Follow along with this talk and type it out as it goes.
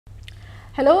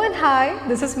Hello and hi,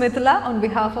 this is Mithila on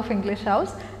behalf of English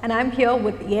House and I am here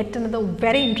with yet another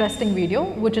very interesting video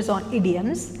which is on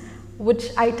idioms, which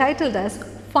I titled as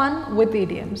Fun with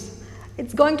Idioms.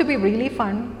 It's going to be really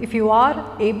fun if you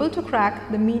are able to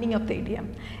crack the meaning of the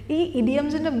idiom. These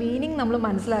idioms in the meaning we will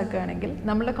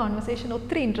our conversation is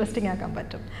very interesting.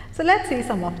 So let's see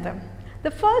some of them.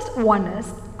 The first one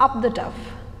is up the duff.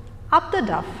 Up the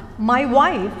duff. My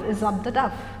wife is up the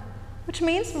duff, which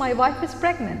means my wife is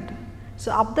pregnant.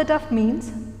 So up the duff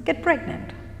means get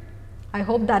pregnant. I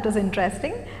hope that is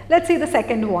interesting. Let's see the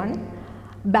second one.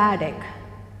 Bad egg.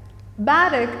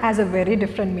 Bad egg has a very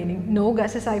different meaning. No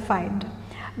guesses I find.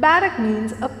 Bad egg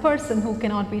means a person who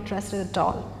cannot be trusted at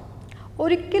all.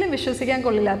 ഒരിക്കലും വിശ്വസിക്കാൻ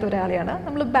കൊള്ളില്ലാത്ത ഒരാളെയാണ്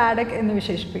നമ്മൾ bad egg എന്ന്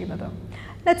വിശേഷിപ്പിക്കുന്നത്.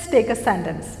 Let's take a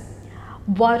sentence.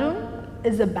 Varun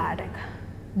is a bad egg.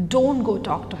 Don't go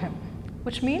talk to him.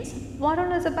 Which means Varun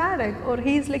is a bad egg or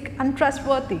he is like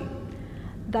untrustworthy.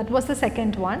 That was the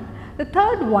second one. The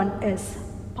third one is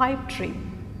pipe dream.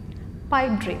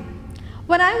 Pipe dream.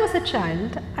 When I was a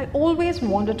child, I always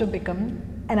wanted to become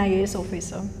an IAS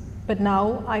officer. But now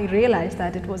I realize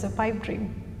that it was a pipe dream.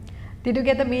 Did you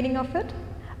get the meaning of it?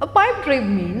 A pipe dream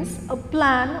means a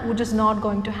plan which is not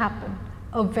going to happen.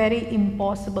 A very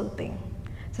impossible thing.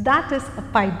 So that is a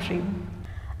pipe dream.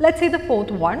 Let's see the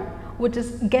fourth one, which is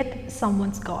get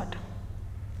someone's God.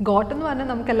 God എന്ന് പറഞ്ഞാൽ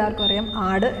നമുക്ക് എല്ലാവർക്കും അറിയാം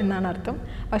ആട് എന്നാണ് അർത്ഥം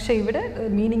പക്ഷേ ഇവിടെ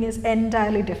meaning is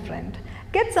entirely different.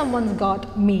 Get someone's God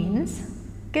means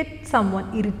get someone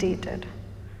irritated.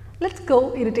 Let's go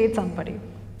irritate somebody.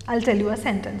 I'll tell you a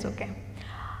sentence, okay?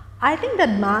 I think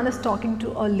that man is talking to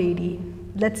a lady.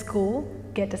 Let's go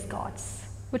get his gods.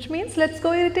 Which means let's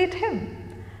go irritate him.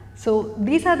 So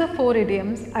these are the 4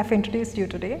 idioms I've introduced you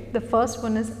today. The first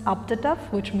one is up the duff,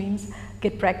 which means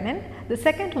get pregnant. The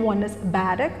second one is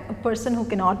bad egg, a person who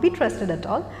cannot be trusted at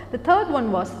all. The third one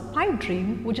was pipe dream,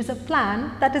 which is a plan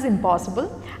that is impossible.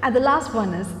 And the last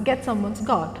one is get someone's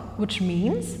God, which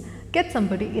means get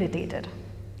somebody irritated.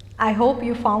 I hope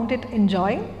you found it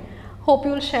enjoying. Hope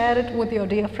you'll share it with your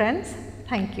dear friends.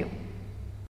 Thank you.